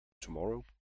tomorrow,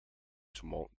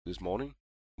 this morning.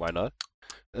 Why not?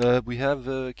 We have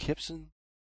Kipson,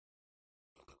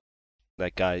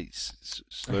 that guy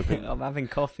slurping, I'm having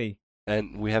coffee.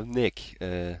 and we have Nick.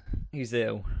 He's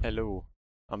ill. Hello.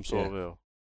 I'm sort of ill,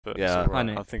 but Yeah. it's I alright.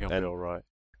 know. I think I'll And- be alright.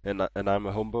 and I'm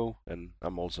a hombo, and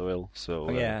I'm also ill. So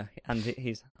Oh, yeah, and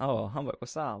he's. Oh, Humbug,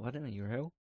 what's up? I didn't know you were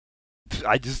ill.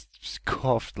 I just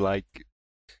coughed like.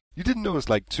 You didn't notice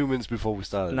like 2 minutes before we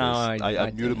started. No, this. I I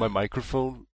muted didn't. my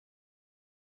microphone,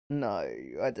 No,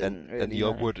 I and the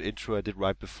awkward intro I did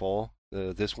right before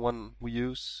this one we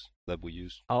use. Oh, I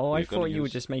we're gonna thought you were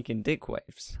use. just making dick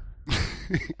waves.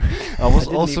 I was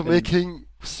didn't also even- making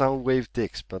sound wave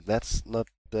dicks, but that's not.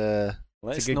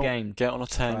 Let's good not game. get on a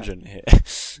tangent here.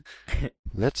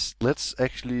 Let's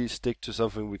actually stick to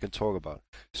something we can talk about.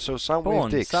 So sound wave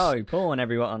Porn. dicks. So, porn,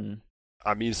 everyone.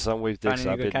 I mean, sound wave dicks Finding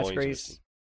are a good bit more categories? interesting.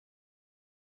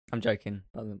 I'm joking,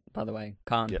 by the way.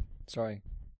 Can't. Yep. Sorry.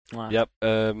 Mwah. Yep.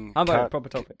 How about a proper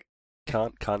topic?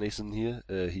 Khan isn't here.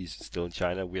 He's still in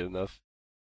China. Weird enough.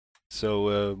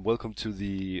 So welcome to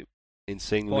the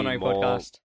insanely Porno more.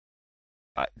 podcast.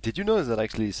 Did you notice that I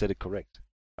actually said it correct?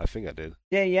 I think I did.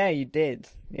 Yeah, you did.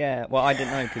 Yeah, well, I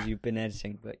didn't know because you've been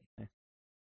editing, but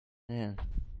yeah,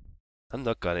 I'm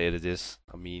not gonna edit this.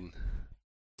 I mean,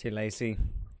 too lazy.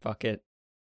 Fuck it.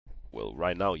 well,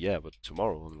 right now, yeah, but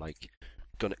tomorrow I'm like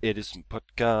gonna edit some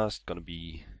podcast. Gonna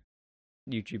be,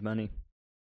 YouTube money.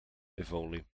 if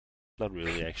only. Not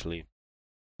really, actually.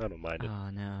 I don't mind it. Oh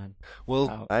no. Well,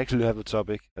 Out. I actually have a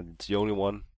topic, and it's the only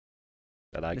one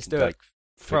that I Let's can do it. like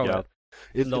Throw figure it. out.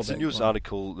 It's a Lob it, news go on.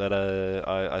 article that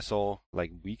I saw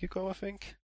like a week ago, I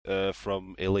think,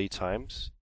 from LA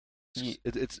Times. Ye-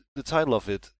 It's the title of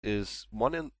it is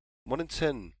one in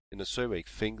 10 in a survey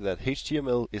think that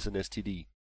HTML is an STD.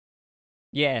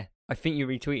 Yeah, I think you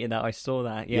retweeted that. I saw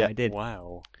that. Yeah, Yeah. I did.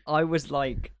 Wow. I was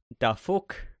like, the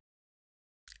fuck?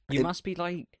 You And- must be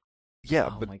like, Yeah,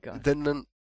 oh but my god. then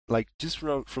like just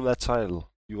from that title,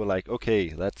 you were like, okay,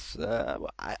 that's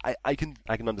I can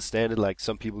understand it. Like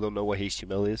some people don't know what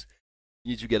HTML is.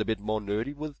 You need to get a bit more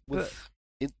nerdy with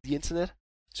the internet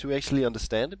to actually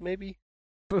understand it, maybe.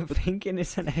 But thinking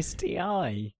it's an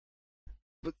STI.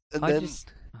 But and I then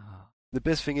just. Oh. the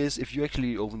best thing is if you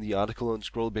actually open the article and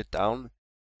scroll a bit down,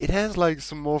 it has like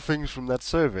some more things from that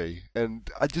survey, and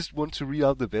I just want to read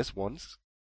out the best ones.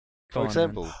 Go For on,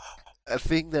 example, a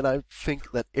thing that I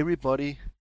think that everybody,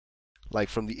 like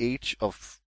from the age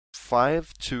of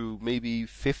 5 to maybe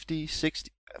 50, 60,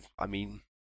 I mean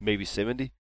maybe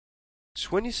 70,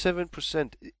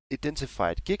 27%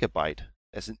 identified Gigabyte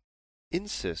as an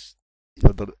incest.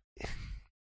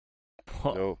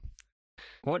 What? No,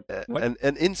 What? What?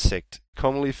 an insect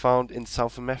commonly found in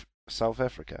South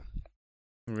Africa.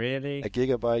 Really? A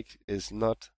gigabyte is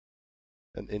not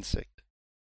an insect.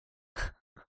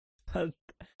 Are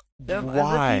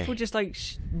Why? people just like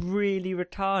really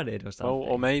retarded or something?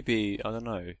 Or maybe I don't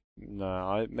know.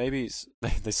 No, maybe it's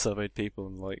they surveyed people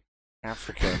in like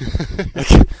Africa.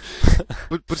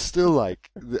 but still, like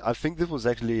I think this was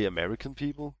actually American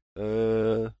people.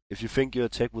 If you think you're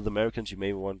tech with Americans, you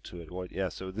may want to avoid. Yeah,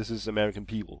 so this is American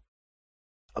people.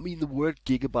 I mean, the word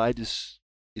gigabyte is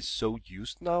so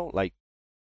used now. Like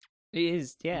It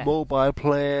is, yeah. mobile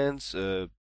plans,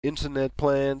 internet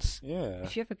plans. Yeah.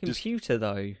 If you have a Just- computer,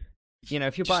 though, you know,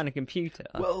 if you're just- buying a computer,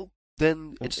 Well, then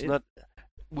Well, it's it- not.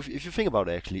 If you think about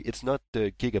it, actually, it's not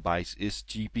gigabytes. It's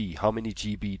GB. How many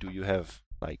GB do you have?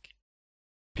 Like,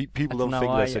 people don't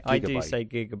think that's a gigabyte. I do say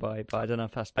gigabyte, but I don't know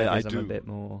if that's I because I'm a do. bit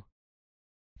more.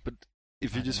 But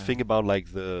if I you don't just know. think about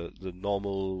like the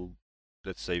normal,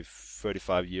 let's say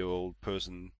 35-year-old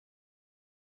person,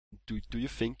 do you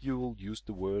think you will use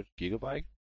the word gigabyte?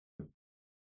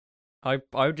 I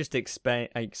would just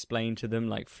explain to them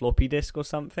like floppy disk or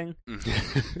something.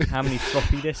 How many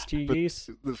floppy disks do you But use?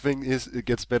 The thing is, it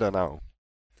gets better now.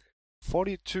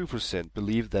 42%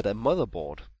 believe that a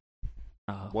motherboard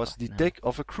Oh, was fuck the no. deck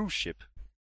of a cruise ship.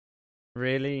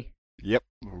 Really? Yep,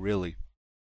 really.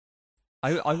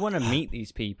 I want to meet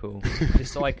these people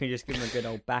just so I can just give them a good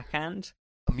old backhand.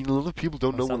 I mean, a lot of people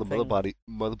don't Or know what a something.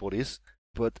 motherboard is,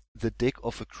 but the deck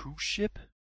of a cruise ship?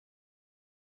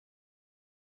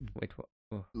 Wait, what?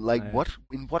 Oh, Like uh, what?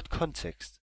 In what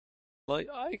context? Like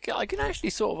I can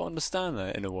actually sort of understand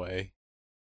that in a way.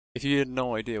 If you had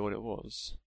no idea what it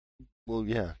was. Well,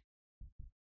 yeah.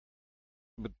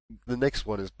 But the next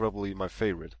one is probably my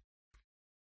favorite.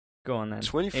 Go on then.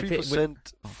 23%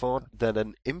 Oh, thought God. that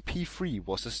an MP3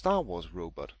 was a Star Wars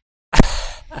robot.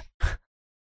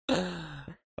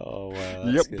 Oh wow.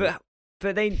 Yep. That's good.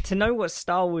 But they to know what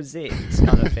Star Wars is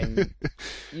kind of thing.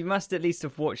 You must at least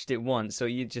have watched it once, or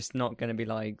you're just not going to be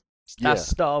like, that's Yeah.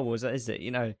 Star Wars, is it? You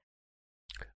know,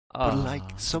 But Oh, like I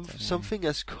don't know. something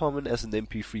as common as an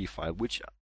MP3 file, which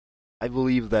I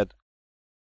believe that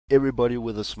everybody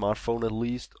with a smartphone at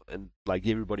least, and like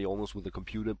everybody almost with a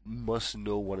computer, must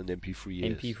know what an MP3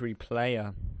 is. MP3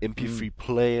 player. MP3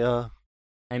 player,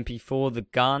 MP4, the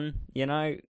gun, you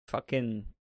know? Fucking.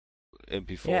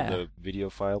 MP4, Yeah. the video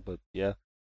file, but yeah.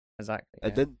 Exactly.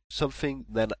 And then something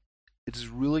that is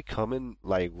really common,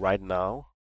 like right now,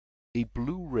 a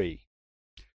Blu-ray.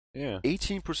 Yeah.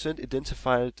 18%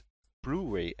 identified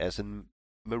Blu-ray as a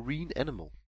marine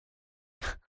animal.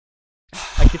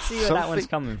 I could see where that one's something-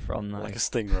 coming from, though. Like a I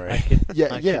stingray. could, Yeah,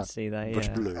 I yeah. could see that, But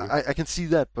yeah. blue. I can see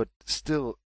that, but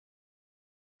still,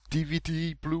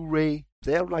 DVD, Blu-ray,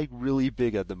 they're like really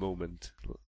big at the moment.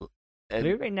 And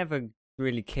Blu-ray never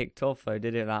really kicked off, though,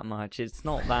 did it that much? It's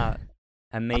not that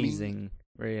amazing,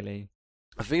 really.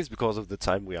 I think it's because of the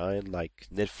time we are in, like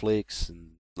Netflix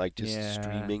and like just Yeah.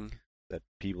 streaming, that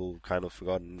people kind of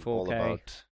forgotten all 4K.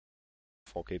 about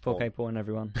 4K porn. 4K porn,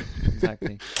 everyone.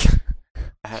 Exactly.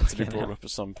 It had to be Fucking brought hell. up at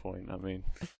some point. I mean,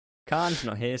 Khan's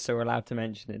not here, so we're allowed to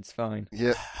mention it. It's fine.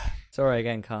 Yeah. Sorry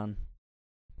again, Khan.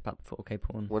 About the 4K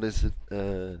porn. What is it?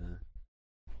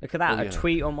 Look at that. Oh, A yeah.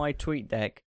 tweet on my tweet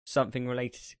deck. Something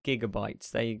related to gigabytes.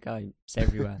 There you go. It's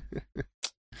everywhere.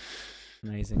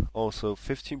 Amazing. Also,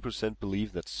 15%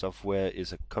 believe that software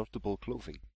is a comfortable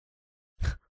clothing.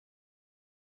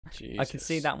 I can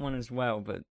see Jesus. that one as well,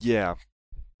 but Yeah,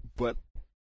 but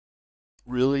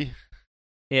really,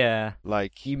 yeah.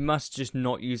 like, You must just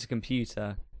not use a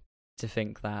computer to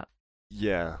think that.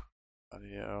 yeah.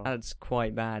 Bloody hell. That's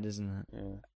quite bad, isn't it?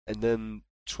 Yeah. And then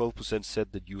 12%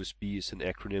 said that USB is an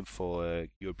acronym for a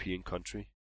European country.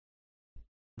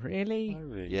 Really?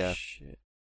 Holy Yeah. shit.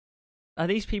 Are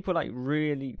these people like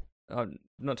really,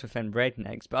 not to offend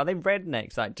rednecks, but are they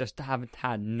rednecks like just haven't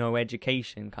had no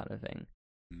education kind of thing?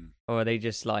 Mm. Or are they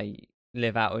just like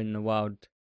live out in the wild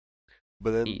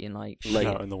But then, eating like Like-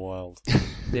 shit? Out in the wild.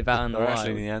 Live out in the They're wild.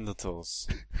 actually Neanderthals.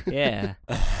 Yeah.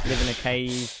 Live in a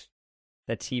cave.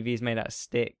 Their TV is made out of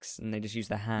sticks and they just use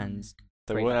their hands.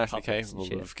 They Create, weren't like, actually puppets and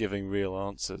capable shit. of giving real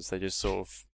answers. They just sort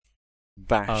of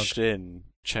bashed in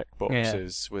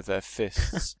checkboxes with their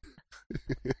fists.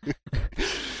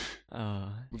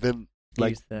 Oh, then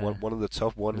like use the- one of the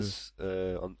top ones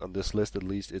on this list at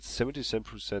least, it's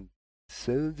 77%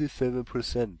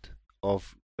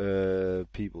 of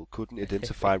people couldn't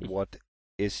identify what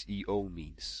SEO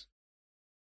means.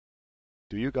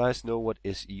 Do you guys know what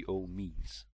SEO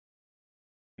means?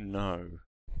 No.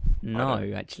 no,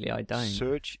 don't. actually, I don't.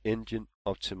 Search engine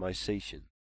optimization.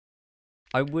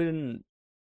 I wouldn't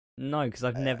know because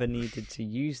I've never needed to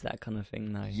use that kind of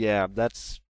thing, though. Yeah,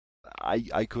 that's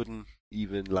I couldn't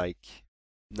even like,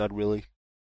 not really.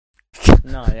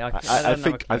 No, I I don't know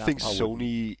think a I clue think about-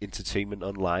 Sony Entertainment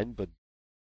Online, but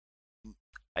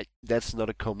that's not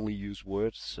a commonly used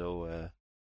word, so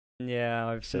Yeah,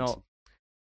 I've Sense- not.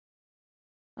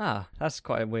 Ah, that's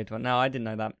quite a weird one. No, I didn't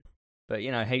know that. But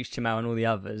you know, HTML and all the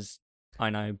others, I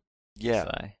know. yeah.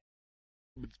 So.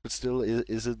 But still,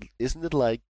 isn't it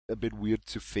like a bit weird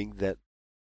to think that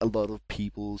a lot of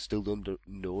people still don't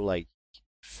know like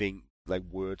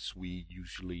words we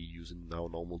usually use in our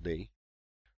normal day?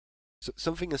 So,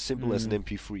 something as simple as an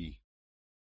MP3.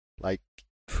 Like,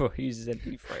 Who uses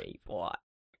MP3? What?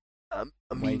 I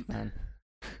mean, Wave man.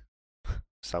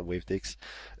 Soundwave dicks.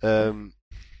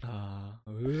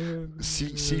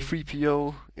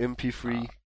 C3PO, MP3.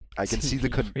 I can see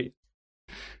the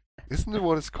Isn't it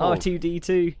what it's called?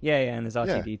 R2D2. Yeah, and there's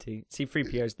R2D2.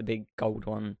 C3PO is the big gold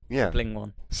one, Yeah. bling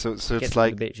one. So Gets it's all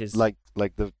like the bitches.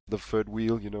 the third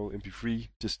wheel, MP3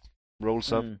 just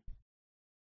rolls up. Mm.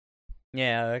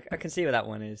 Yeah, I can see what that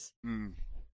one is. Mm.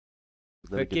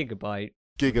 But gigabyte,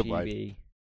 gigabyte. GB.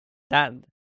 That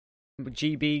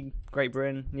GB, Great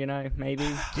Britain, maybe.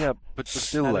 Yeah, but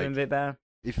still, That'd like, been a bit better.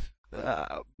 if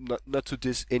not to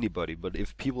diss anybody, but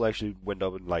if people actually went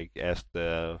up and like asked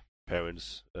their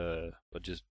parents or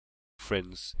just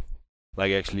friends,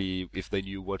 like actually if they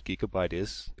knew what gigabyte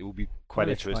is, it would be quite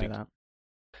Let's try interesting. that.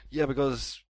 Yeah,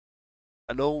 because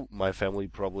I know my family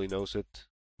probably knows it,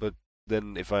 but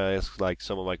then if I ask like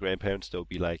some of my grandparents, they'll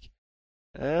be like,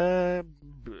 and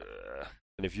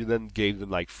if you then gave them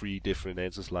like 3 different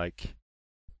answers, like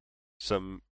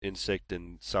some insect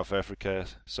in South Africa,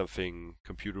 something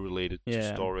computer related to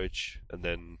Yeah. storage, and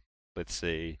then let's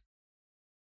say,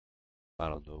 I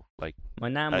don't know, like My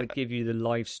nan I- would give you the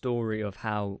life story of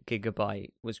how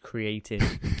Gigabyte was created,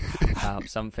 about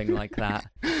something like that,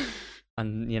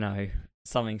 and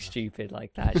something stupid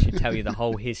like that. She'd tell you the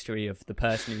whole history of the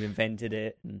person who invented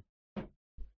it, and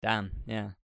damn,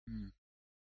 yeah,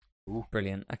 Ooh.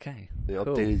 brilliant. Okay, they Cool.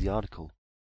 updated the article.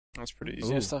 That's pretty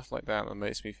easy. Ooh. Stuff like that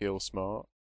makes me feel smart,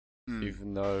 Mm.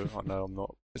 even though I know I'm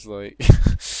not. It's like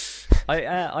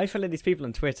I follow these people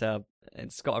on Twitter.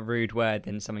 It's got a rude word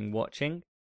in something watching,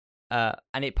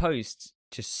 and it posts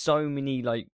just so many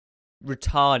like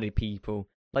retarded people,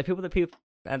 like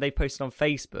and they posted on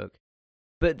Facebook,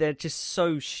 but they're just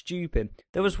so stupid.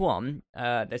 There was one.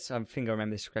 I think I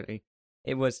remember this correctly.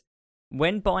 It was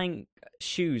when buying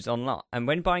shoes online, and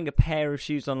when buying a pair of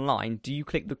shoes online, do you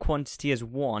click the quantity as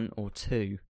 1 or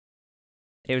 2?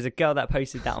 It was a girl that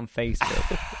posted that on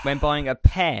Facebook. When buying a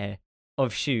pair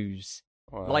of shoes,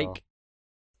 wow. like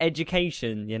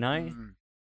education, you know? Mm.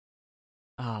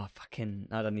 Oh, fucking!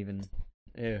 I don't even.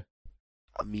 Ew.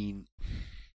 I mean,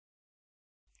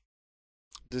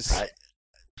 This,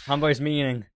 Humbo's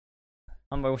meaning.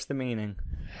 Humbo, what's the meaning?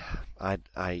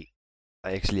 I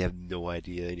actually have no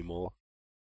idea anymore.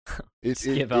 Just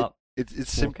give up.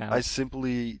 I out.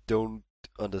 simply don't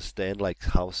understand like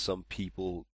how some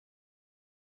people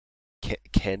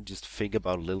can just think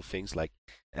about little things like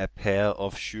a pair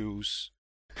of shoes.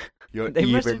 You're They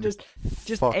must have even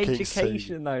just fucking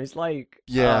education though. It's like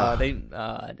Yeah. I don't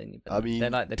even. I mean, they're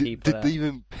like the did, people did they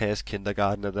even pass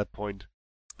kindergarten at that point?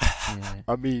 Yeah,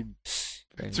 I mean,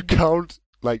 very- to count,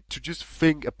 like, to just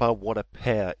think about what a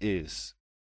pair is.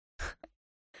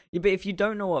 Yeah, but if you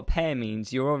don't know what pair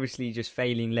means, you're obviously just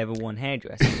failing level 1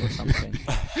 hairdressing or something.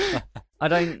 I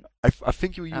don't. I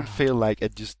think you even Ah. fail, like,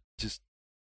 at just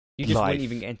You just life. wouldn't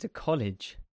even get into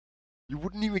college. You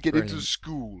wouldn't even get into Brilliant.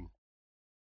 school.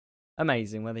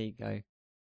 Amazing. Well, there you go.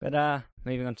 But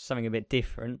moving on to something a bit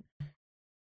different.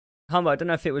 Humbo, I don't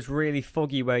know if it was really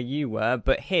foggy where you were,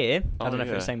 but here, I don't know if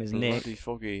it was the same as Nick. Bloody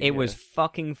foggy. It was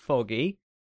fucking foggy.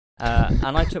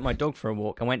 And I took my dog for a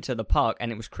walk. I went to the park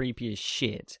and it was creepy as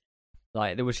shit.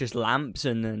 Like, there was just lamps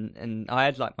and I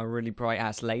had like my really bright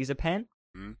ass laser pen.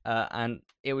 Mm. And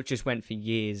it just went for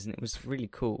years and it was really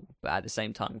cool, but at the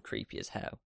same time creepy as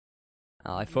hell.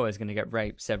 I thought I was going to get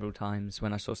raped several times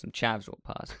when I saw some chavs walk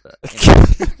past, but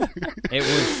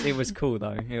it was cool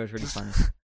though. It was really fun.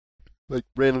 Like,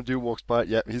 random dude walks by,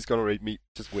 yeah, he's gonna rape me.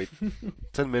 Just wait.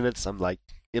 10 minutes, I'm like,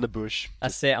 in a bush.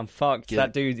 That's it. I'm fucked. Get-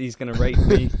 That dude, he's gonna rape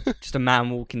me. Just a man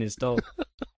walking his dog.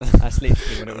 That's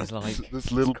literally what it was like.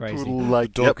 This little crazy. poodle,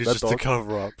 like, Dog yep, is that just a dog.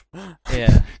 cover up.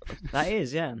 Yeah, that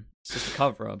is. Yeah, it's just a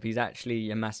cover up. He's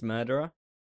actually a mass murderer.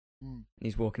 Mm.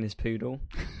 He's walking his poodle.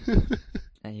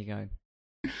 There you go.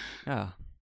 Ah,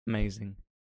 amazing.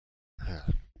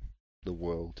 The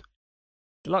world.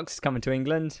 Deluxe is coming to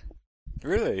England.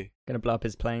 Really? Gonna blow up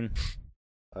his plane.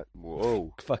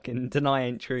 Whoa. Fucking deny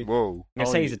entry. Whoa. I'm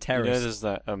gonna say he's a You know, terrorist. there's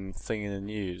that thing in the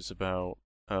news about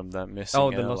that missing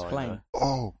Oh, the lost airliner. plane.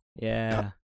 Oh,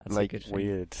 Yeah, that's like, a good thing.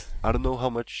 Weird. I don't know how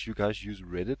much you guys use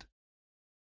Reddit,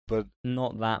 but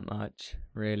Not that much,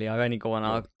 really. I've only got one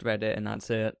on Reddit, and that's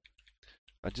it.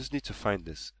 I just need to find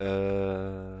this.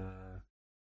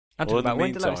 I'm Well, talking in the about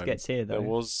when Deluxe meantime, gets here, There though.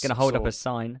 was Gonna hold up sort a of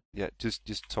sign. Yeah,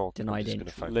 just talk. I'm Denied just gonna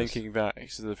entry. find this. linking back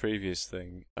to the previous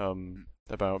thing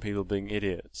about people being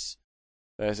idiots.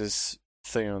 There's this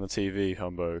thing on the TV,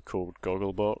 Humbo, called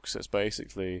Gogglebox. It's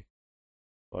basically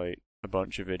like a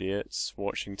bunch of idiots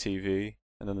watching TV,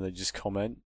 and then they just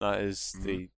comment. That is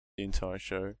the entire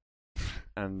show.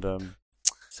 And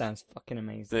Sounds fucking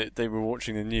amazing. they were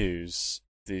watching the news,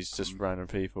 these just Mm. random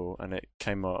people, and it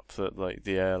came up that like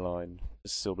the airline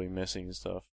is still being missing and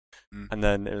stuff. Mm. And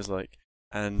then it was like,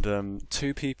 and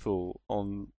 2 people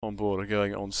on board are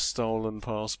going on stolen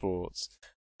passports,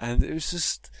 and it was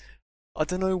just, I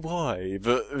don't know why,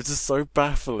 but it was just so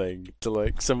baffling to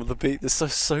like some of the people. They're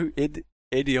so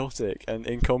idiotic and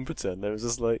incompetent. It was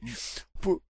just like,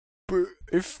 but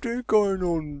if they're going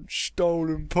on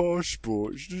stolen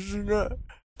passports, doesn't that?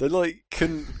 They like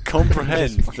couldn't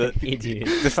comprehend that Idiot.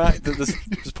 the fact that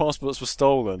the passports were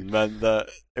stolen meant that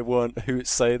it weren't who it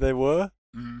say they were.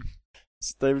 Mm.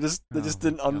 So they just Oh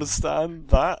didn't my God. understand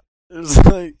that. It was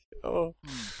like, oh,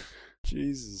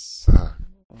 Jesus.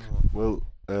 Well,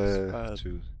 bad.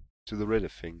 to the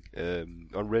Reddit thing.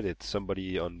 On Reddit,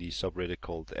 somebody on the subreddit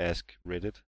called Ask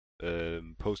Reddit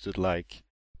posted like,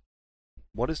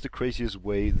 what is the craziest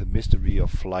way the mystery of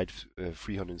Flight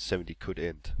 370 could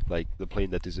end? Like the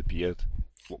plane that disappeared.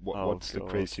 Oh, What's the God.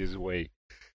 craziest way?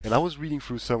 And I was reading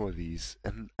through some of these,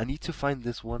 and I need to find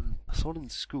this one. I saw it in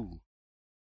school.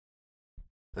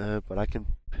 But I can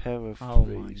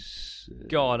paraphrase.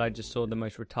 God, I just saw the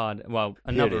most retarded. Well, Here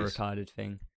it another is. retarded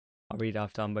thing. I'll read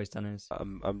after Umbo's done his.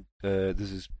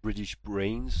 This is British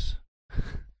Brains.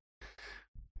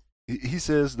 He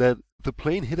says that the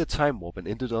plane hit a time warp and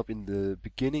ended up in the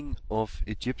beginning of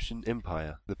Egyptian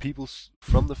Empire. The people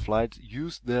from the flight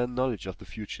used their knowledge of the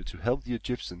future to help the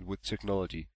Egyptians with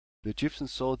technology. The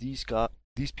Egyptians saw these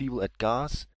people at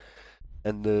Gas,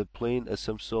 and the plane as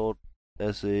some sort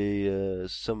as a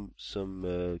some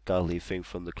godly thing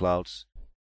from the clouds.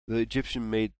 The Egyptian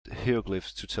made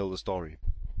hieroglyphs to tell the story.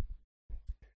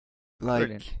 Like,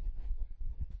 Brilliant.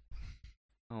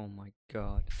 Oh my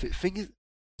god. thing is,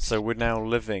 So we're now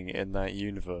living in that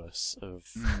universe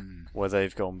of where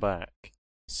they've gone back.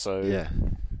 So yeah,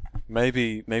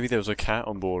 maybe there was a cat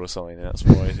on board or something. And that's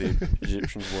why the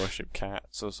Egyptians worship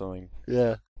cats or something.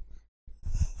 yeah.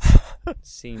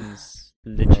 Seems Oh,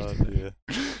 legitimate.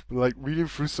 dear. Like reading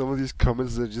through some of these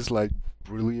comments, they're just like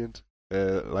brilliant.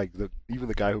 Like even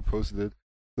the guy who posted it.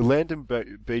 The land in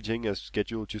Beijing, as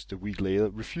scheduled just a week later,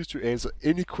 refused to answer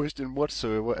any question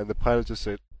whatsoever, and the pilot just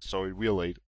said, "Sorry, we're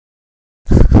late."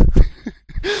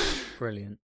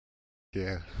 Brilliant.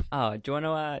 Yeah. Oh, do you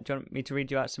want me to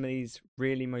read you out some of these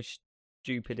really most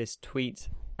stupidest tweets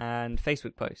and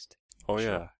Facebook posts? Oh Sure.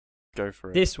 yeah, go for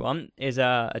it. This one is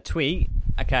a tweet.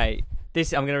 Okay,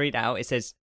 this I'm gonna read out. It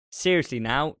says, "Seriously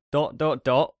now, ...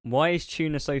 Why is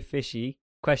tuna so fishy? ?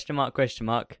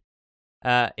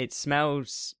 It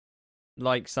smells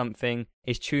like something.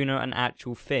 Is tuna an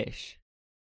actual fish?"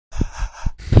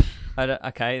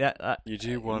 Okay, that You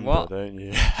do wonder, what? don't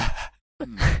you?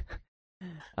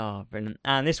 Oh, brilliant.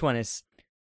 And this one is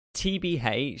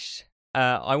TBH.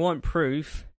 I want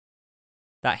proof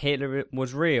that Hitler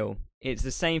was real. It's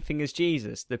the same thing as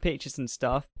Jesus, the pictures and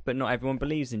stuff, but not everyone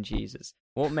believes in Jesus.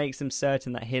 What makes them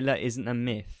certain that Hitler isn't a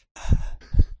myth?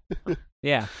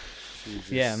 Yeah.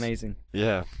 Jesus. Yeah, amazing.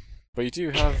 Yeah. But you do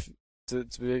have to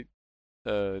be,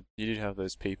 you do have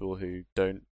those people who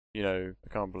don't, I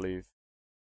can't believe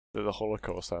that the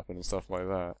Holocaust happened and stuff like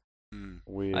that.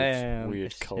 Weird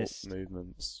it's cult just-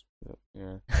 movements.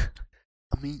 Yeah.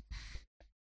 I mean,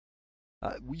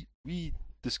 we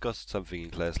discussed something in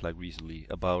class like recently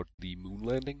about the moon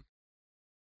landing.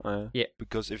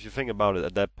 Because if you think about it,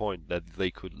 at that point, that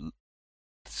they could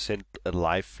send a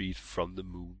live feed from the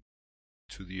moon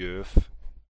to the Earth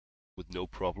with no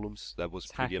problems, that was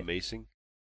Let's pretty hack it. amazing.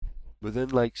 But then,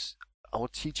 like, our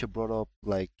teacher brought up,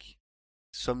 like,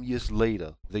 some years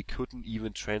later, they couldn't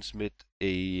even transmit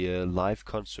a live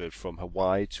concert from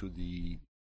Hawaii to the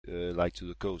to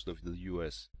the coast of the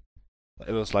U.S.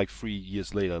 It was like 3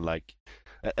 years later. Like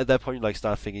at that point, you like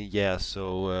start thinking, yeah.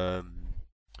 So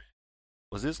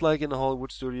was this like in a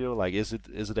Hollywood studio? Like, is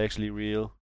it actually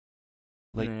real?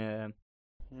 Like, Yeah.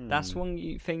 That's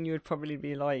one thing you would probably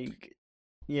be like,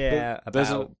 yeah, There's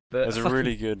about. But There's a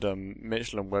really good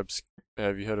Mitchell and Webb.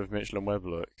 Have you heard of Mitchell and Webb?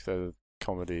 Look, they're a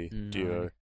comedy No. duo.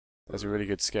 There's a really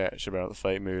good sketch about the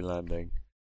fake moon landing.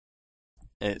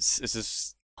 It's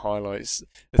just highlights.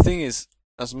 The thing is,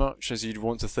 as much as you'd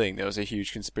want to think there was a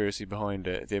huge conspiracy behind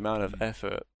it, the amount of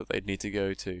effort that they'd need to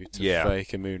go to Yeah.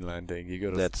 fake a moon landing, you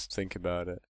got to That's- think about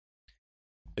it.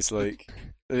 It's like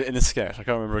in the sketch, I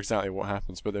can't remember exactly what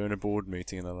happens, but they're in a board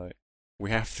meeting and they're like, "We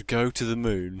have to go to the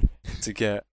moon to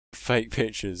get fake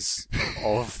pictures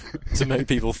to make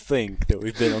people think that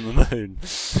we've been on the moon."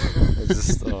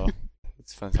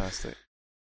 It's fantastic.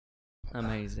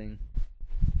 amazing.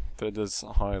 But it does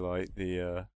highlight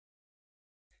the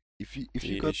if you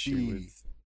the got issue the with.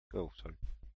 oh sorry,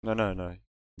 No.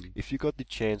 if you got the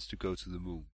chance to go to the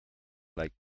moon,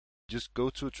 like just go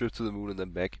to a trip to the moon and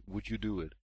then back, would you do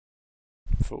it?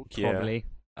 Fuck yeah. Probably.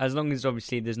 As long as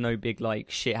obviously there's no big like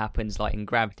shit happens like in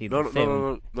Gravity the No,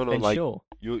 film. no. Then Like sure.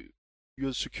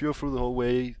 you're secure through the whole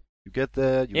way. You get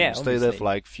there, you Yeah, stay there obviously. for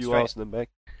like a few Straight. hours and then back.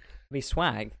 Be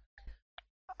swag.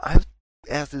 I've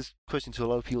asked this question to a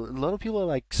lot of people, and a lot of people are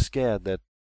like scared that,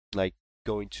 like,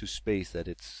 going to space, that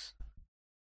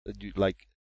you like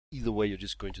either way you're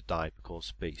just going to die because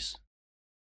space,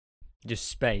 Just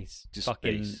space. just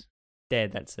Fucking space.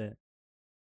 dead, that's it.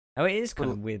 Oh, it is kind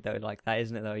Well- of weird though, like that,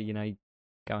 isn't it? Though,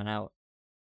 going out.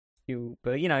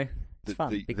 But it's The,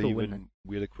 fun. the, Be the cool, wouldn't even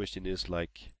weirder question is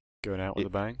like, Going out with a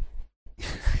bang. it?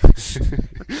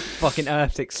 Fucking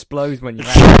Earth explodes when you're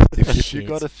out. if you Shit.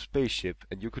 got a spaceship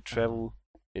and you could travel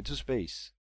into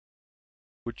space,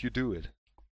 would you do it?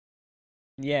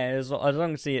 Yeah, as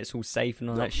long as it's all safe and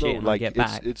all that shit, and I like get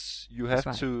back. it's you have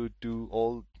fine. to do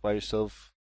all by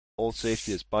yourself. All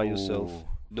safety is by yourself. Ooh, I don't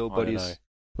Nobody's know.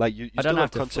 like you I don't still have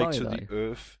have to contact fly, to the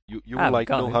Earth. You I will like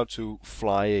haven't know got how to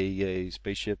fly a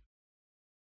spaceship.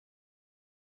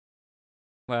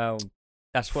 Well,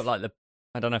 that's what like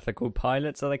I don't know if they're called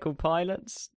pilots. Are they called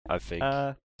pilots? I think.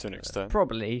 To an extent.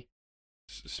 Probably.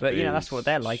 But that's what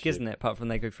they're like, Spaceship. isn't it? Apart from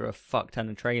they go through a fuck ton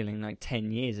of training, like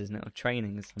 10 years, isn't it? Of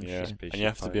training and some Yeah, shit. and you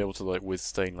have to be able to like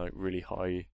withstand like really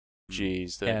high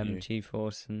G's, don't you?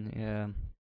 G-force and yeah.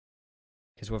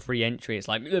 Because with re-entry, it's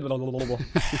like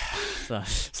it's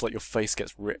So It's like your face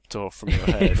gets ripped off from your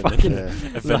head Fucking- and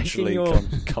then Yeah. eventually your-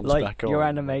 comes like back on. your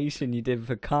animation you did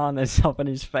for Kana, something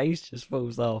his face just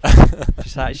falls off.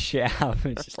 Just that shit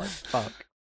happens. Just like fuck.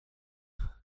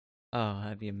 Oh,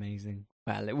 that'd be amazing.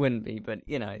 Well, it wouldn't be, but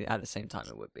you know, at the same time,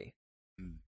 it would be.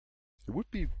 It would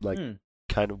be like Hmm.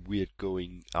 kind of weird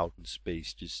going out in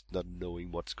space, just not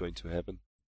knowing what's going to happen.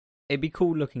 It'd be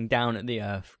cool looking down at the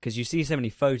Earth because you see so many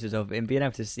photos of it, and being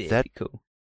able to see it would be cool.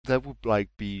 That would like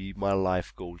be my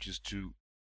life goal, just to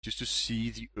see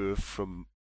the Earth from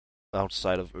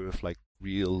outside of Earth, like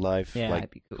real life. Yeah, like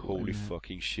it'd be cool. holy wouldn't it?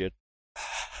 fucking shit.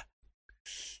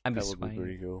 I'd be That would be swaying.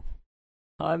 pretty cool.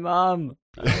 Hi, Mum.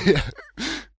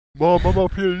 Mom, I'm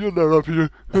up here. You're not up here.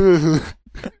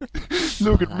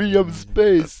 Look at me, I'm in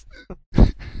space.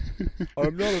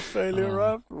 I'm not a failure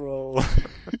Oh. after all.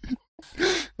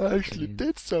 I actually Brilliant.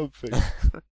 did something.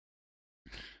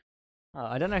 Oh,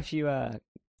 I don't know if you,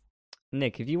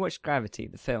 Nick, have you watched Gravity,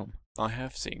 the film? I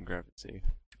have seen Gravity.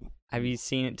 Have you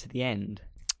seen it to the end?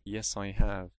 Yes, I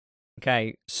have.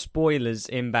 Okay, spoilers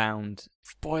inbound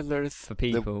Spoilers. for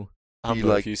people. Humbo,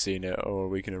 like- have you seen it, or are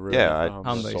we going to ruin Yeah, it for I- Humbo?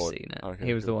 Humbo's saw it. seen it. Okay,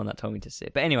 He was the cool. one that told me to see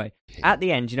it. But anyway, at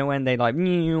the end, you know when they like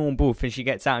boof and she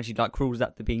gets out and she like crawls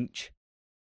up the beach,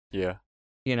 Yeah.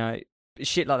 you know,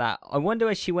 shit like that. I wonder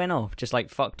where she went off. Just like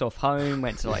fucked off home,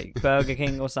 went to like Burger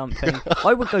King or something.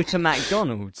 I would go to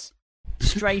McDonald's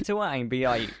straight away and be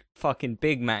like fucking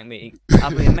Big Mac me.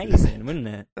 That'd be amazing, wouldn't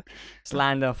it? Just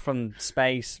land off from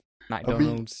space,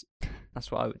 McDonald's. That's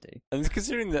what I would do. And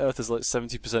considering the Earth is like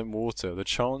 70% water, the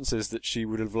chances that she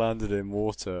would have landed in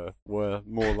water were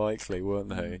more likely, weren't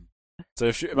they? So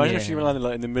imagine if she Yeah. landed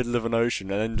like in the middle of an ocean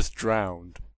and then just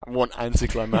drowned. What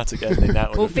anticlimactic ending that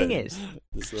would Well, have thing been. is,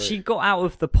 It's like- she got out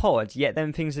of the pod, yet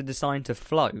them things are designed to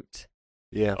float.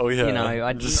 Yeah. Oh yeah. You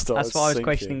know, just that's why I was started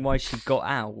questioning sinking. why she got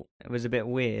out. It was a bit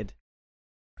weird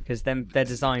because they're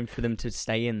designed for them to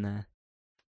stay in there.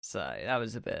 So that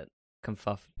was a bit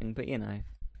confuffling, but you know,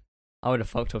 I would have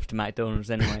fucked off to McDonald's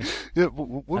anyway. Yeah,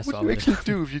 what That's would what I you would've actually done.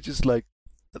 do if you just like?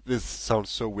 This sounds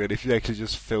so weird. If you actually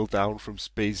just fell down from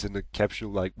space in a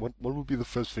capsule, like what would be the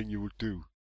first thing you would do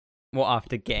What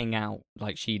after getting out,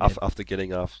 like she did? after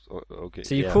getting off? Okay.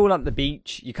 So you yeah. crawl up the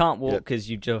beach. You can't walk Yeah. because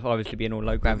you'd just obviously be in all low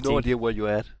I have gravity. no idea where you're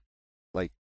at.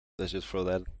 Like, let's just throw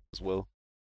that as well.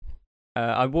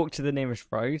 I walked to the nearest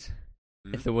road,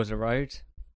 if there was a road.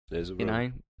 There's a You road.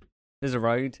 know, there's a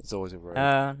road. It's always a road.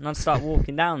 And I'd start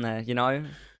walking down there. You know,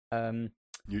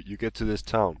 You get to this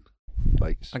town,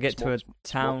 like I get to a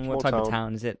town. small What type of town.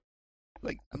 town is it?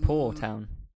 like A poor mm, town.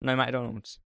 No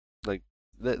McDonald's.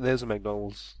 There's a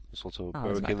McDonald's. There's also a Oh, there's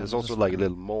Burger King. There's McDonald's, also that's like a fine.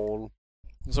 little mall.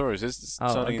 Sorry, is this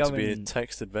Oh, turning I'm into be a going-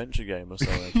 text adventure game or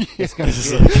something? It's gonna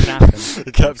It's be like- good. Happen.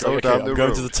 The cap's Go like, down okay, the I'm going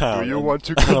road. to the town. Do you and- want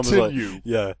to and I was like, continue?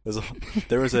 yeah,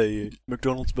 there is a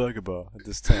McDonald's burger bar at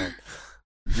this town.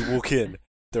 You walk in,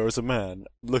 there is a man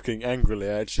looking angrily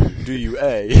at you. Do you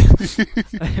A,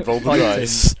 roll the Fighting.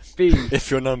 dice? B. If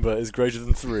your number is greater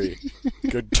than 3,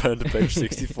 go turn to page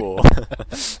 64.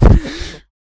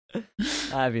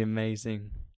 That'd be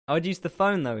amazing. I would use the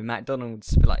phone though in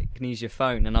McDonald's, but like, can you use your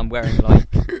phone? And I'm wearing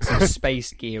like some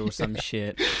space gear or some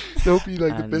shit, That would be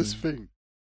like the best And-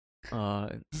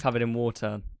 thing. covered in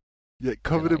water, Yeah,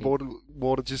 covered in like-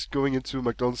 water, just going into a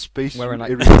McDonald's space. wearing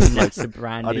like everything like, NASA I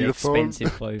branded need a phone.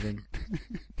 expensive clothing.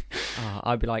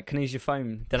 I'd be like, can I use your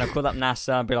phone? Then I'd call up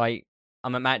NASA. I'd be like,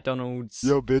 I'm at McDonald's.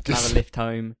 Yo, Have a bitches. lift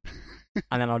home,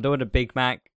 and then I'll order a Big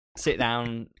Mac, sit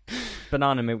down,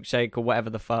 banana milkshake or whatever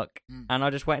the fuck, Mm. and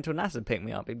I'll just wait until NASA pick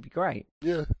me up. It'd be great.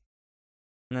 Yeah.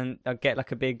 And then I'll get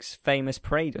like a big famous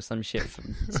parade or some shit for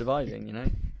surviving, you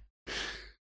know?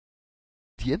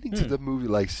 The ending to Hmm. the movie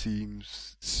like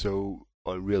seems so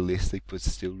unrealistic, but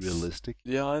still realistic.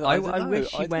 Yeah, I don't know.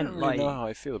 wish he I went, don't really know like- how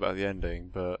I feel about the ending,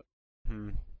 but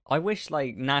I wish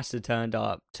like NASA turned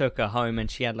up, took her home,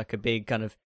 and she had like a big kind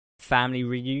of family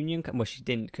reunion. Well, she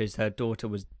didn't because her daughter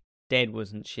was dead,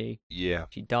 wasn't she? Yeah.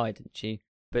 She died, didn't she?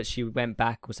 But she went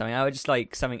back or something. I would just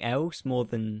like something else more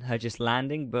than her just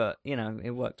landing, but you know,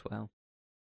 it worked well.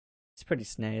 It's pretty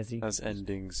snazzy. as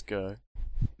endings go.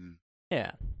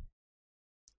 Yeah.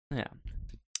 Yeah.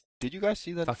 Did you guys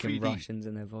see that Fucking 3D? Russians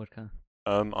and their vodka.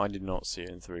 I did not see it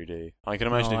in 3D. I can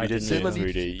imagine No, if you I did see it in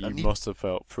didn't. 3D, I you need- must have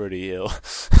felt pretty ill.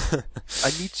 I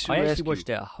need to I ask actually watched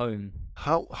you, it at home.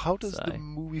 how does the So-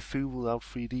 movie feel without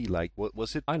 3D? Like, what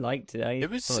was it? I liked it. It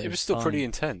was still fine. pretty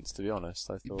intense, to be honest.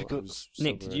 I thought. Because- It was still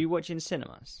Nick, did very- you watch it in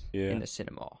cinemas? Yeah. In the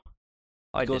cinema.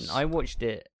 I Because- didn't. I watched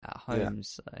it at Yeah. home,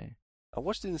 so I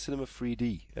watched it in cinema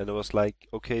 3D, and I was like,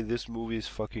 okay, this movie is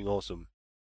fucking awesome.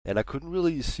 And I couldn't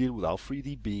really see it without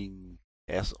 3D being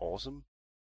as awesome.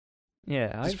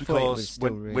 Yeah, I Just thought it was because still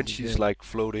when really she's good. like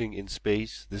floating in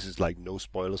space, this is like no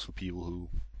spoilers for people who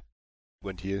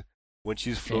went here. When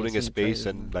she's floating in it's in the space trailers,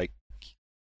 and yeah. like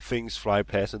things fly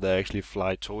past and they actually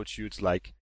fly towards you, it's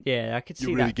like Yeah, I could see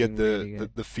you really that get being really the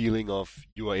good. the feeling of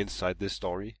you are inside this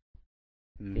story.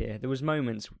 Yeah, there was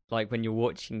moments like when you're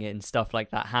watching it and stuff like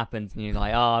that happens, and you're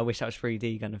like, "Oh, I wish that was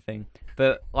 3D," kind of thing.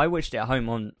 But I watched it at home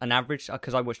on an average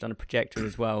because I watched on a projector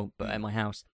as well, but at my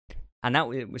house, and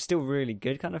it was still really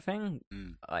good, kind of thing.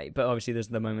 Mm. But obviously, there's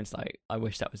the moments like I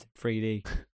wish that was 3D,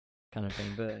 kind of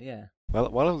thing. But yeah,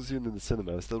 Well, while I was in the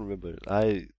cinema, I still remember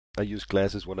I use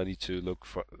glasses when I need to look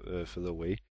further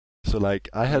away. So like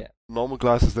I had Yeah. normal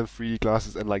glasses, then 3D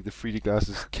glasses, and like the 3D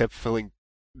glasses kept filling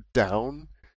down.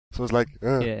 So I was like,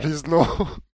 Yeah. please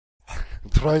no, I'm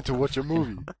trying to watch a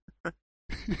movie.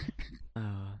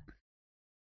 oh,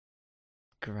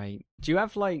 great. Do you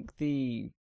have like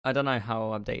the? I don't know how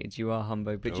updated you are,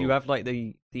 Humbo, but do you No. have like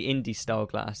the indie style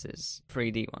glasses,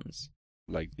 3D ones?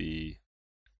 Like the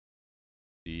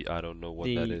I don't know what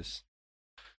that The- is.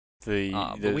 The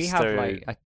But we have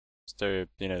like stereo,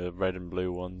 the red and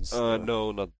blue ones.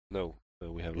 No.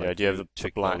 We have Yeah, like do you have new the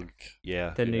technology. black? Yeah.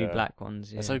 the new yeah. black ones.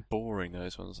 They're Yeah. so boring,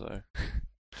 those ones, though.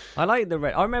 I like the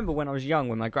red. I remember when I was young,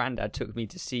 when my granddad took me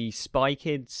to see Spy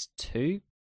Kids 2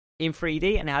 in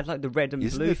 3D, and it had like the red and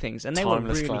Isn't blue it things, and they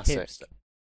timeless were really classic? hipster.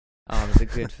 Oh, it was a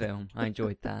good film. I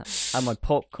enjoyed that. I had my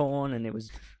popcorn, and it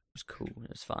was cool. It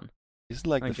was fun. Isn't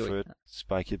like I the enjoyed third that.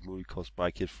 Spy Kid movie called Spy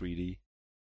Kid 3D?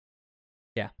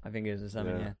 Yeah, I think it was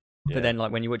something. Yeah. Yeah. Yeah. But then,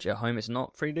 like when you watch it at home, it's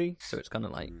not 3D, so it's kind of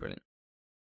like Mm. brilliant.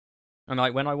 And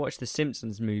like when I watched the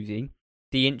Simpsons movie,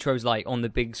 the intro's like on the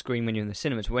big screen when you're in the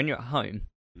cinemas. But when you're at home,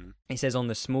 Mm. it says on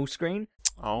the small screen.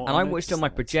 Oh, And I watched it on my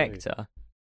noticed that too. projector,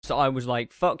 so I was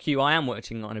like, "Fuck you! I am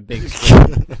watching it on a big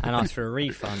screen," and asked for a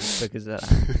refund because of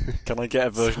that. Can I get a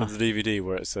version of the DVD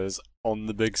where it says on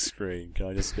the big screen? Can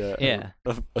I just get Yeah.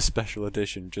 a special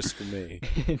edition just for me?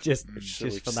 just Which for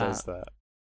says that. that.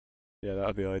 Yeah,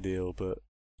 that'd be ideal, but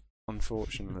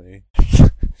unfortunately,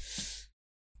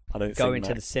 I don't Go think into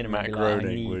Matt, the cinema and Matt be like, "I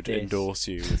Groening need would this." endorse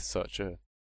you with such a.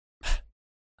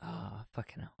 Ah,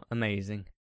 fucking hell, amazing.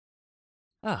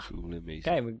 Ah, Truly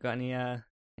amazing. okay. We've got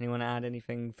anyone to add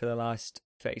anything for the last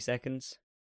 30 seconds?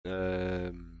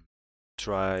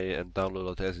 Try and download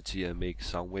Audacity and make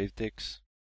Soundwave dicks.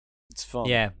 It's fun.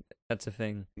 Yeah, that's a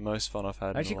thing. Most fun I've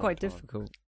had. Actually, in a quite long time. difficult.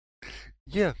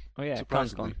 Yeah, Oh yeah,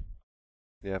 Khan's surprisingly. gone.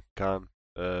 Yeah, Khan.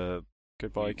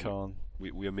 Goodbye, we- Khan.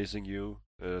 We are missing you.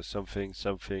 Something.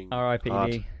 R.I.P.D.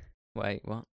 Hard. Wait,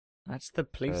 what? That's the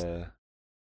police. By,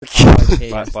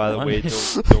 That's by the one. way,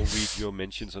 don't read your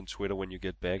mentions on Twitter when you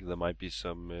get back. There might be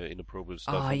some inappropriate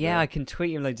stuff. Oh on yeah, there. I can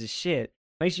tweet him loads of shit.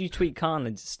 Make sure you tweet Khan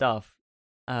loads of stuff.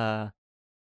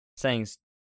 Saying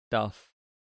stuff.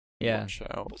 Yeah, Watch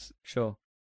out. sure.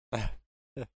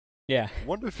 Yeah, I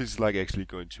wonder if he's like actually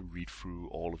going to read through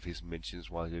all of his mentions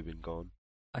while you've been gone.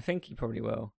 I think he probably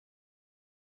will.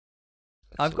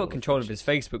 That's I've a got lot control of mentions. his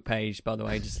Facebook page, by the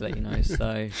way, just to let you know.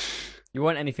 So, you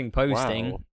want anything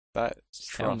posting? Wow, that's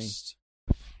Just tell me. trust.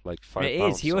 Like £5. It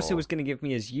is. He also or- was going to give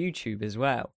me his YouTube as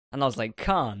well, and I was like,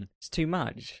 Khan, it's too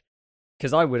much.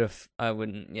 Because I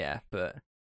wouldn't, yeah. But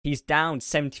he's down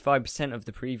 75% of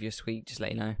the previous week. Just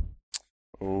let you know.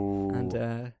 Oh. And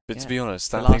But yeah. to be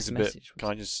honest, The that last thing's a bit. message was- Can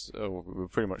I just? Oh, we're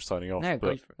pretty much signing off. No, go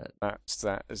but for it.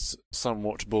 that is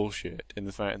somewhat bullshit in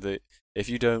the fact that if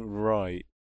you don't write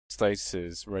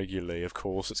statuses regularly, of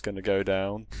course it's going to go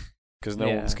down because no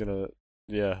Yeah. one's going to.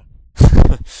 Yeah.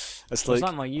 It's Well, like it's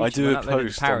like my YouTube. I do when a I uploaded the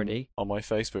post parody. on my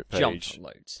Facebook Jumped page, on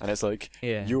loads. and it's like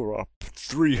Yeah. you're up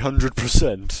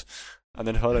 300%, and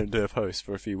then if I don't do a post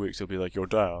for a few weeks, it'll be like you're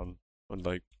down on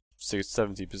like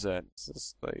 70%. It's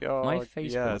just like My yeah,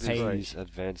 Facebook it's What is great. this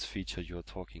advanced feature you're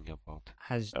talking about?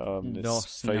 Has It's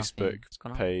lost Facebook nothing. It's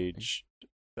gone up. page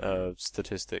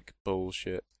statistic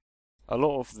bullshit. A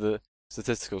lot of the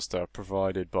statistical stuff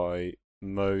provided by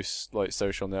most like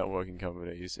social networking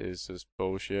companies is just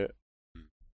bullshit.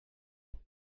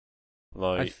 I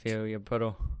Like feel you,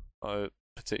 bro.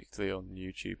 particularly on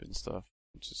YouTube and stuff,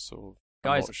 which is sort of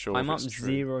Guys, I'm not sure I'm if up it's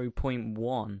true.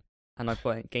 0.1, and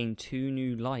I've gained 2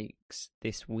 new likes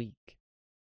this week.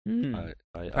 I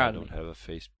Proud of don't me. have a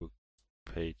Facebook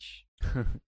page.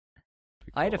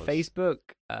 I had a because- Facebook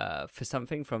for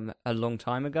something from a long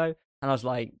time ago, and I was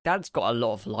like, "That's got a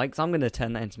lot of likes. I'm going to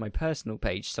turn that into my personal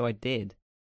page." So I did.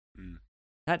 Mm.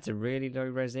 That's a really low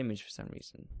res image for some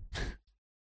reason.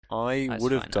 I That's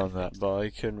would have fine, done I that, fixed but I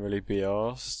couldn't really be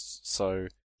asked, so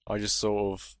I just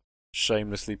sort of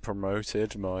shamelessly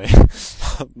promoted my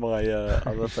my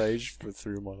other page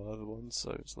through my other one.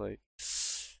 So it's like,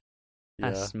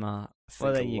 yeah, That's smart. I think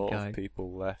Well, there a you lot go. of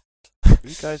people left. Have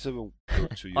you guys ever go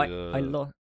to your? I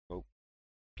lost.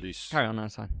 Please. Carry on,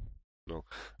 that's fine.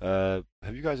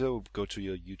 Have you guys ever go to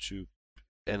your YouTube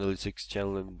analytics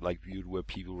channel and like viewed where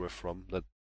people were from that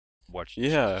watched?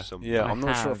 Yeah, some yeah. I I'm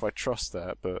not sure have. if I trust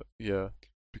that, but yeah.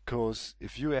 Because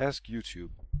if you ask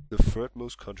YouTube, the third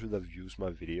most country that views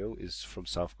my video is from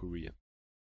South Korea.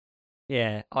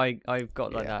 Yeah, I've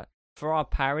got like Yeah. that. For our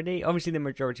parody, obviously the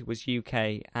majority was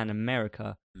UK and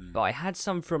America, but I had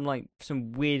some from like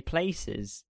some weird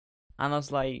places, and I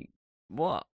was like,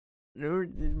 what?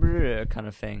 Kind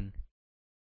of thing.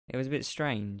 It was a bit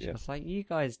strange. Yeah. I was like, you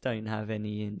guys don't have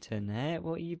any internet.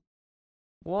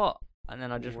 What? And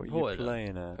then I just What are you reported it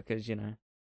playing at? because, you know.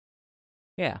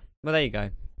 Yeah, well, there you go.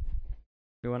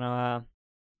 You want to,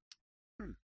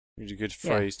 It's a good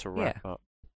Yeah, phrase to wrap up.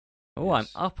 oh,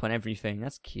 Yes. I'm up on everything.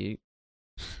 That's cute.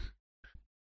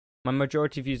 My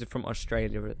majority of views are from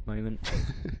Australia at the moment.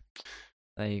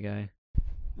 There you go.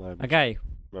 Okay.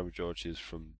 My majority is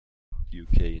from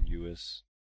UK and US.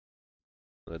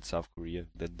 Then South Korea,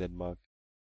 then Denmark.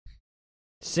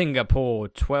 Singapore,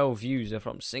 12 views are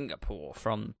from Singapore.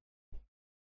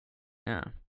 Yeah.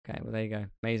 Okay, well, there you go.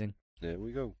 Amazing. There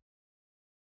we go.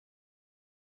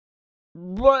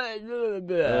 What?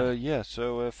 Yeah,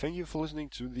 so thank you for listening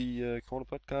to the Corner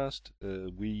Podcast.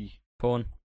 We Porn.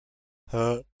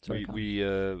 Huh? Sorry, Carl. we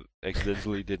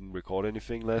accidentally didn't record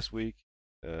anything last week.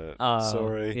 Oh,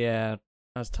 sorry. Yeah,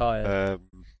 I was tired.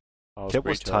 I was Kev pretty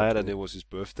was tired and terrible. it was his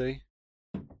birthday.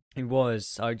 It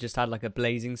was. I just had like a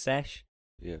blazing sesh.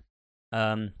 Yeah.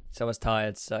 So I was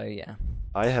tired, so yeah.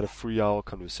 I had a 3-hour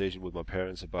conversation with my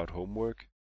parents about homework.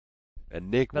 And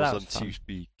Nick But was that on was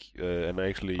fun. TeamSpeak, and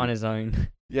actually... On his own.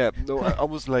 Yeah, no, I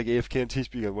was like AFK on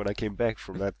TeamSpeak, and when I came back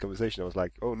from that conversation, I was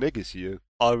like, oh, Nick is here.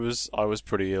 I was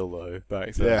pretty ill though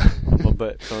back then. Yeah. I'm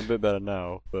a bit better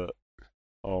now, but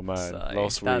oh man, So,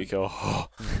 last that- week,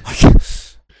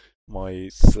 my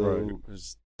So- throat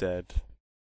was dead.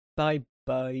 Bye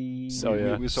bye. So,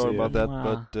 yeah, We're sorry see about ya.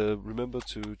 that, but remember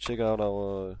to check out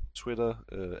our Twitter,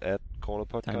 at Corner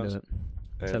Don't do Podcast, it.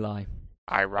 It's a and, lie.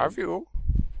 I love you.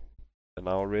 and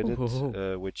our Reddit,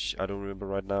 Ooh. which I don't remember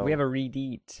right now, We have a read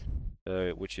eat.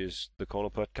 which is the Corner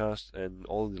Podcast, and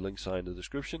all the links are in the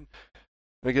description.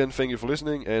 Again, thank you for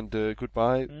listening, and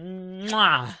goodbye,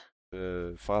 Mwah!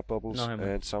 fart bubbles No, I'm-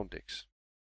 and sound dicks.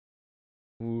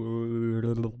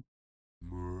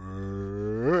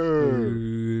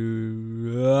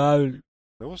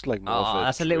 That was like more of Oh, a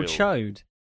that's a little trill. chode.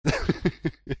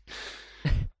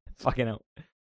 Fucking hell.